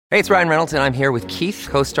Hey, it's Ryan Reynolds, and I'm here with Keith,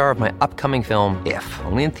 co-star of my upcoming film, If,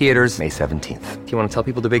 only in theaters May 17th. Do you want to tell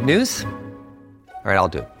people the big news? All right, I'll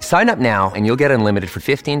do it. Sign up now and you'll get unlimited for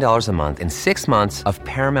 $15 a month and 6 months of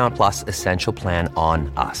Paramount Plus Essential Plan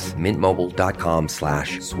on us.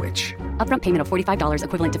 MintMobile.com/switch. Upfront payment of $45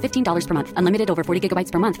 equivalent to $15 per month. Unlimited over 40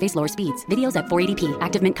 gigabytes per month. Face lower speeds. Videos at 480p.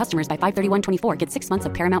 Active Mint customers by 531.24 get 6 months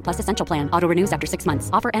of Paramount Plus Essential Plan. Auto renews after 6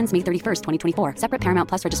 months. Offer ends May 31st, 2024. Separate Paramount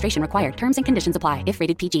Plus registration required. Terms and conditions apply if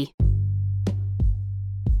rated PG.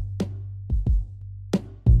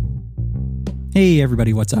 Hey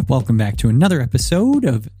everybody, what's up? Welcome back to another episode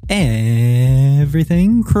of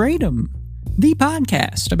Everything Kratom, the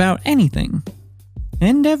podcast about anything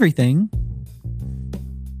and everything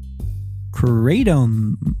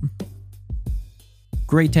Kratom.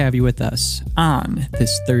 Great to have you with us on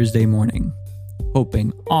this Thursday morning.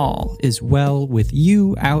 Hoping all is well with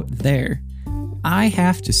you out there. I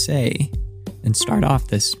have to say, and start off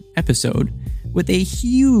this episode with a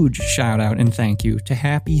huge shout out and thank you to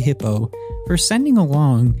Happy Hippo for sending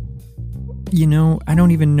along, I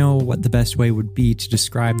don't even know what the best way would be to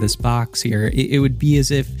describe this box here. It would be as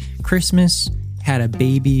if Christmas had a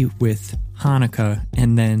baby with Hanukkah,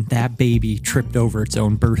 and then that baby tripped over its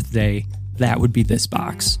own birthday. That would be this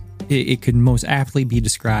box. It could most aptly be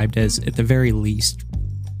described as, at the very least,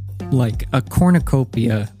 like a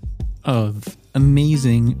cornucopia of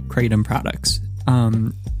amazing Kratom products.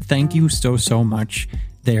 Thank you so much.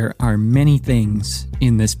 There are many things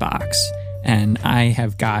in this box, and I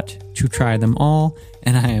have got to try them all,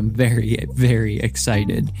 and I am very, very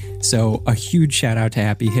excited. So a huge shout out to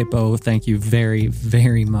Happy Hippo. Thank you very,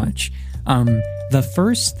 very much. The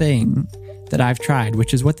first thing that I've tried,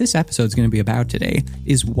 which is what this episode is going to be about today,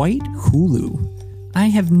 is White Hulu. I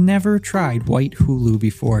have never tried White Hulu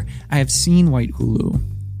before. I have seen White Hulu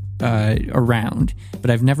around,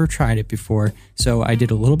 but I've never tried it before. So I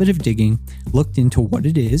did a little bit of digging, looked into what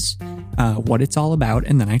it is, what it's all about,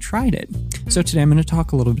 and then I tried it. So today I'm going to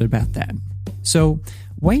talk a little bit about that. So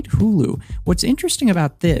White Hulu, what's interesting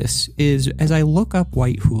about this is as I look up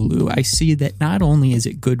White Hulu, I see that not only is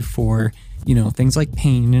it good for, things like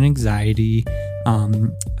pain and anxiety,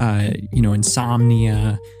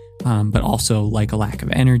 insomnia, but also like a lack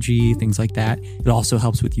of energy, things like that. It also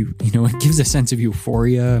helps with it gives a sense of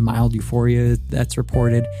euphoria, mild euphoria that's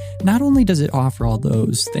reported. Not only does it offer all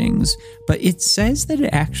those things, but it says that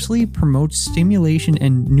it actually promotes stimulation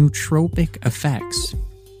and nootropic effects.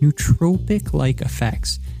 Nootropic-like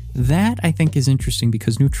effects. That I think is interesting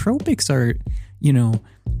because nootropics are,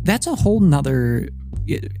 that's a whole nother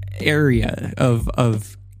area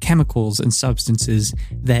of chemicals and substances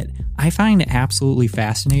that I find absolutely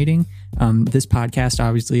fascinating. This podcast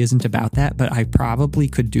obviously isn't about that, but I probably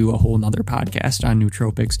could do a whole nother podcast on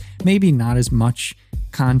nootropics. Maybe not as much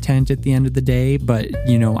content at the end of the day, but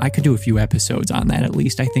I could do a few episodes on that at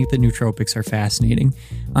least. I think the nootropics are fascinating.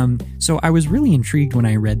 So I was really intrigued when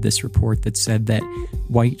I read this report that said that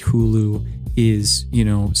White Hulu is,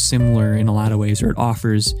 similar in a lot of ways, or it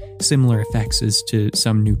offers similar effects as to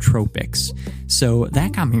some nootropics. So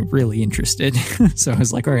that got me really interested. So I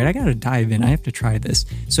was like, all right, I got to dive in. I have to try this.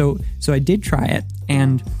 So I did try it.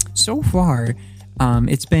 And so far,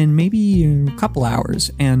 it's been maybe a couple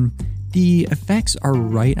hours, and the effects are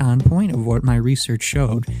right on point of what my research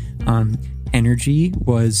showed. Energy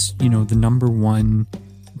was, the number one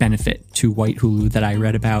benefit to White Hulu that I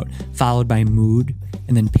read about, followed by mood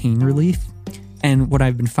and then pain relief. And what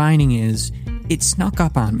I've been finding is it snuck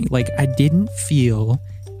up on me. Like, I didn't feel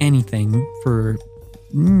anything for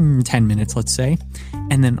 10 minutes, let's say.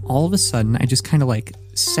 And then all of a sudden, I just kind of like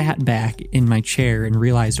sat back in my chair and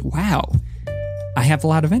realized, wow, I have a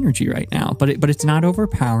lot of energy right now. But it's not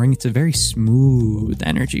overpowering. It's a very smooth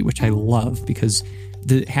energy, which I love because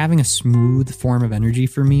having a smooth form of energy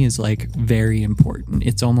for me is like very important.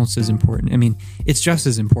 It's almost as important. I mean, it's just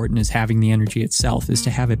as important as having the energy itself is to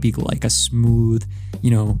have it be like a smooth,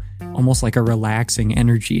 almost like a relaxing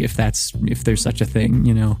energy, if there's such a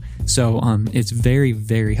thing, So it's very,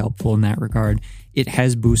 very helpful in that regard. It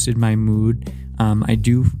has boosted my mood. I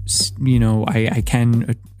do, I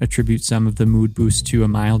can attribute some of the mood boost to a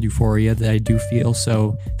mild euphoria that I do feel.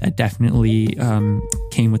 So that definitely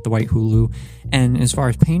came with the White Hulu. And as far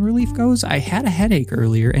as pain relief goes, I had a headache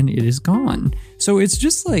earlier and it is gone. So it's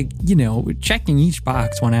just like, checking each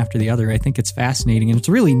box one after the other. I think it's fascinating. And it's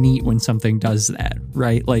really neat when something does that,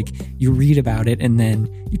 right? Like you read about it and then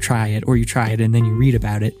you try it, or you try it and then you read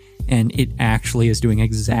about it, and it actually is doing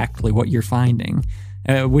exactly what you're finding.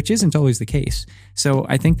 Which isn't always the case. So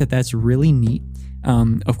I think that that's really neat.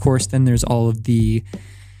 Of course, then there's all of the,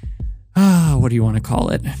 what do you want to call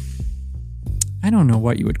it? I don't know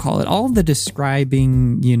what you would call it. All of the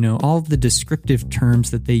describing, all of the descriptive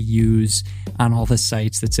terms that they use on all the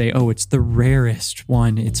sites that say, oh, it's the rarest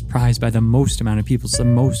one. It's prized by the most amount of people. It's the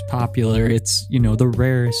most popular. It's, the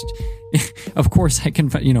rarest. Of course, I can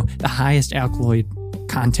find, the highest alkaloid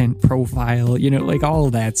content profile, like all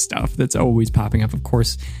of that stuff that's always popping up. Of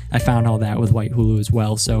course, I found all that with White Hulu as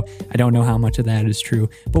well, so I don't know how much of that is true.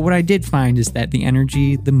 But what I did find is that the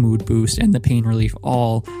energy, the mood boost, and the pain relief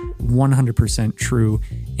all 100% true,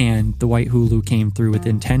 and the White Hulu came through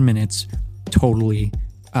within 10 minutes, totally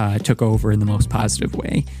took over in the most positive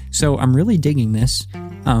way. So I'm really digging this.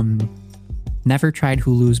 Never tried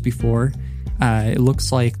Hulus before. It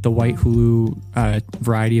looks like the White Hulu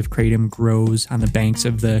variety of kratom grows on the banks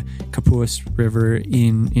of the Kapuas River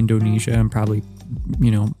in Indonesia. I'm probably,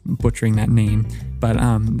 butchering that name, but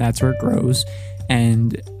that's where it grows.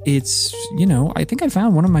 And it's, I think I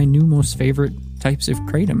found one of my new most favorite types of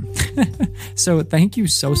kratom. So thank you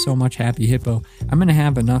so much, Happy Hippo. I'm going to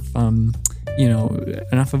have enough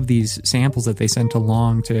enough of these samples that they sent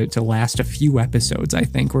along to last a few episodes. I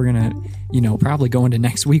think we're going to, probably go into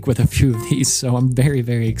next week with a few of these. So I'm very,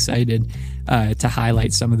 very excited to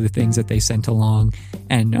highlight some of the things that they sent along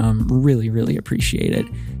and really, really appreciate it.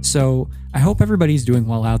 So I hope everybody's doing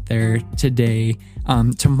well out there today.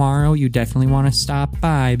 Tomorrow, you definitely want to stop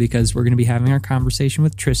by because we're going to be having our conversation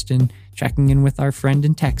with Tristan, checking in with our friend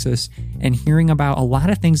in Texas, and hearing about a lot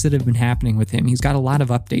of things that have been happening with him. He's got a lot of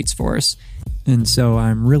updates for us, and so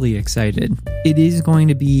I'm really excited. It is going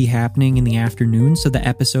to be happening in the afternoon, so the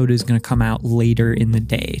episode is going to come out later in the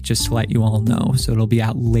day, just to let you all know. So it'll be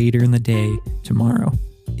out later in the day tomorrow.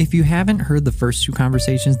 If you haven't heard the first two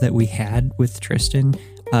conversations that we had with Tristan,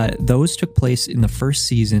 those took place in the first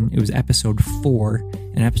season. It was episode 4,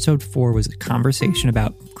 and episode 4 was a conversation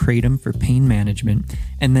about kratom for pain management.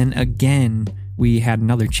 And then again, we had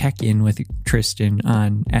another check-in with Tristan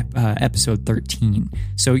on episode 13.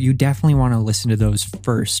 So you definitely want to listen to those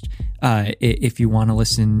first if you want to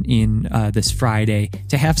listen in this Friday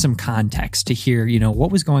to have some context, to hear,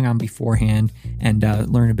 what was going on beforehand and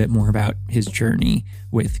learn a bit more about his journey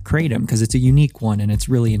with kratom, because it's a unique one and it's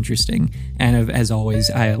really interesting. And as always,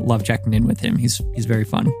 I love checking in with him. He's very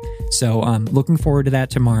fun. So looking forward to that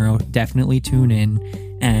tomorrow. Definitely tune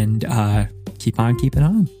in and keep on keeping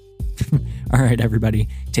on. All right, everybody,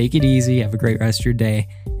 take it easy. Have a great rest of your day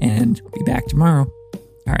and be back tomorrow.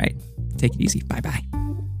 All right, take it easy. Bye-bye.